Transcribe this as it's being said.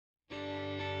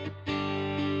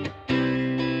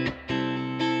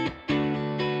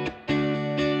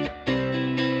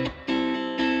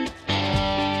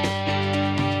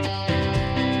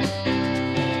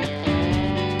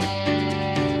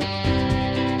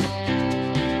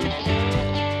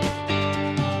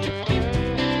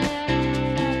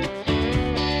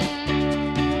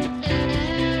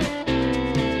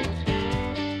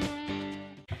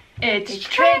It's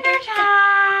trigger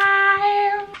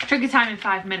time! Trigger time in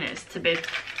 5 minutes to be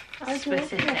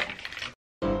specific.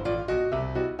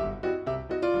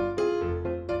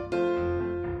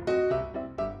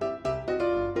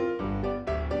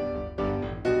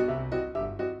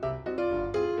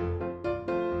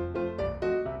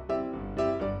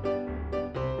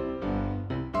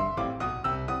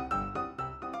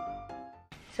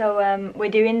 So we're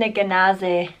doing the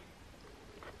Ganazi,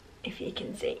 if you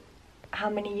can see. How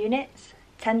many units?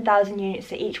 10,000 units,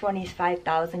 so each one is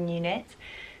 5,000 units.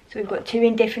 So we've got 2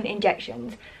 in different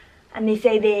injections, and they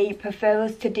say they prefer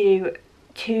us to do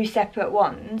 2 separate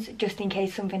ones just in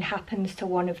case something happens to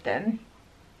one of them,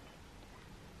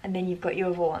 and then you've got your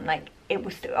other one. Like, it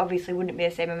was obviously wouldn't be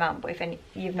the same amount, but if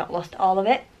you've not lost all of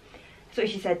it. That's what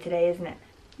she said today, isn't it?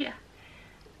 Yeah.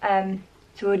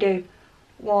 So we'll do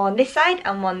one this side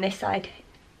and one this side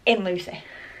in Lucy.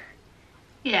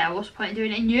 Yeah, what's the point of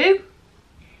doing it in you?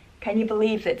 Can you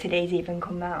believe that today's even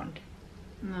come round?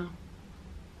 No.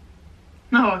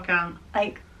 No, I can't.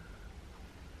 Like,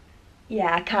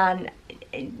 yeah, I can.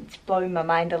 It's blowing my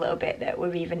mind a little bit that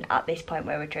we're even at this point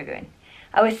where we're triggering.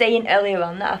 I was saying earlier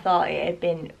on that I thought it had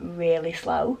been really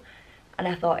slow, and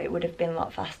I thought it would have been a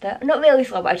lot faster. Not really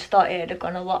slow, but I just thought it would have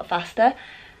gone a lot faster.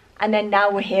 And then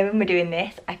now we're here and we're doing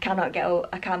this. I can't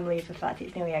believe the fact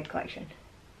it's nearly egg collection.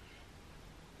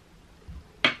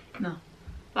 No.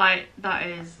 Like, that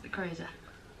is crazy.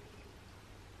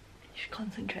 Just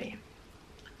concentrating.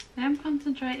 I am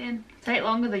concentrating. Take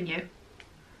longer than you.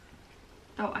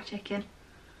 Don't I, chicken?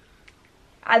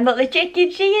 I'm not the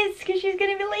chicken she is, because she's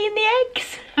going to be laying the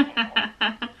eggs.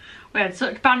 We had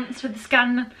such bants with the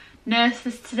scan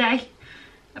nurses today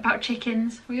about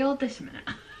chickens. We all this a minute.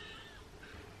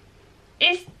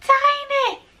 It's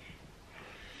tiny!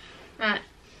 Right.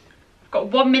 I've got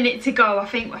 1 minute to go. I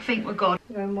think we're good.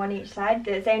 We're going one each side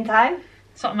at the same time.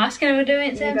 That's what I'm asking if we're doing it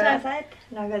at the same You go time. that side,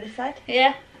 and I'll go this side.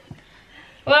 Yeah.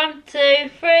 1, 2,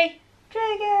 3.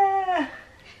 Trigger!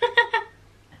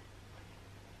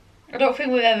 I don't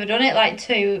think we've ever done it like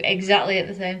 2 exactly at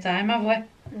the same time, have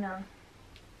we? No.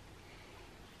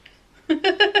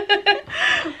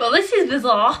 Well, this is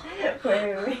bizarre.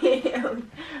 We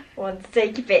want to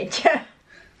take a picture.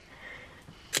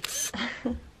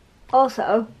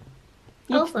 Also,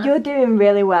 you're doing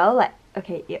really well. Like,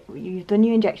 okay, you've done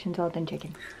your injections, well done,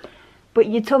 chicken. But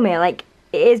your tummy, like,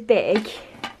 it is big.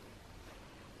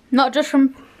 Not just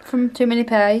from too many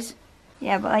pies.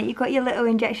 Yeah, but like, you've got your little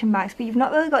injection marks, but you've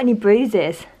not really got any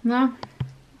bruises. No.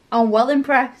 I'm well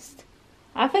impressed.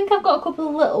 I think I've got a couple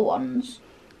of little ones.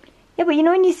 Yeah, but you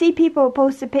know when you see people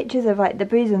posted pictures of like the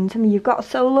bruises on tummy, you've got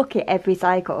so lucky every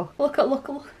cycle. Look.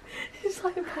 It's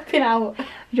like popping out. Do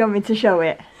you want me to show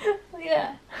it?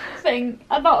 Yeah.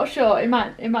 I'm not sure. It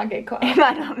might get cut. It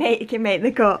might not make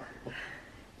the cut.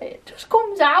 It just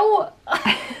comes out.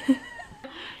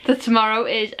 So tomorrow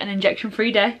is an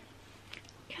injection-free day.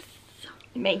 Yes.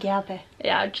 Make you happy? It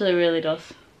actually really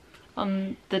does.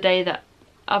 On the day that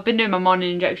I've been doing my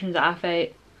morning injections at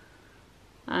 8:30,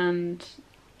 and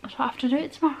I don't have to do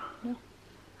it tomorrow. No.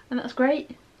 And that's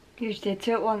great. You just did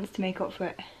 2 at once to make up for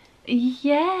it.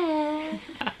 Yeah.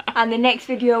 And the next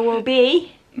video will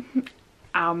be...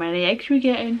 How many eggs are we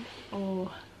getting?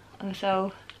 Oh, I'm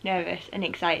so nervous and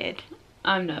excited.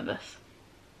 I'm nervous.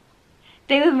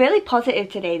 They were really positive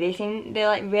today. They're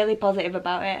like really positive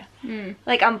about it.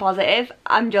 Like, I'm positive,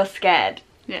 I'm just scared.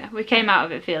 Yeah, we came out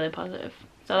of it feeling positive,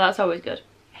 so that's always good.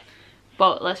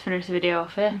 But let's finish the video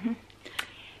off here.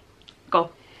 Go.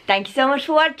 Thank you so much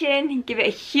for watching. Give it a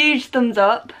huge thumbs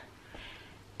up,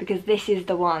 because this is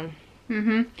the one.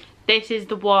 This is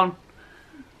the one.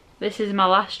 This is my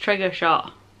last trigger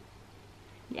shot.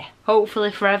 Yeah.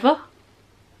 Hopefully forever.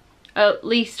 At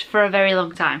least for a very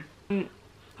long time.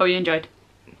 Hope you enjoyed.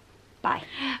 Bye.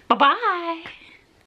 Bye-bye.